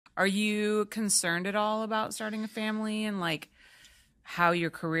Are you concerned at all about starting a family and like how your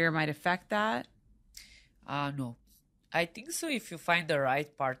career might affect that? No. I think so. If you find the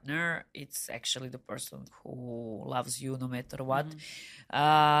right partner, it's actually the person who loves you no matter what.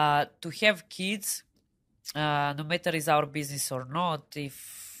 To have kids, no matter is our business or not,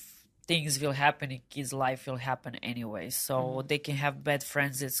 if things will happen in kids' life will happen anyway. So they can have bad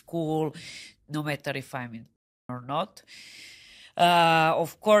friends at school, no matter if I'm in or not.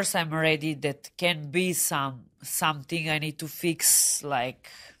 Of course, I'm ready. That can be something I need to fix, like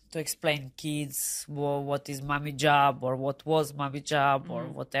to explain kids what is mommy job or what was mommy job or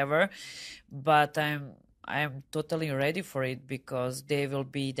whatever. But I'm totally ready for it because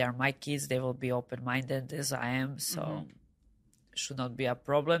they're my kids. They will be open minded as I am. So should not be a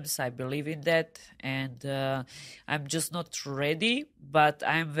problem. So I believe in that, and I'm just not ready. But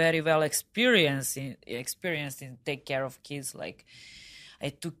I'm very well experienced in take care of kids. Like I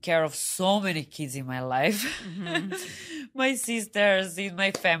took care of so many kids in my life. My sisters in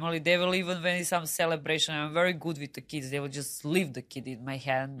my family, they will even when it's some celebration, I'm very good with the kids. They will just leave the kid in my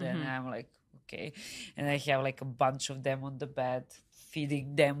hand, and I'm like, okay. And I have like a bunch of them on the bed,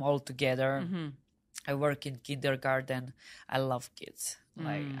 feeding them all together. I work in kindergarten. I love kids.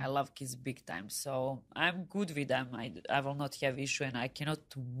 Like I love kids big time. So I'm good with them. I will not have issue, and I cannot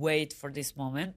wait for this moment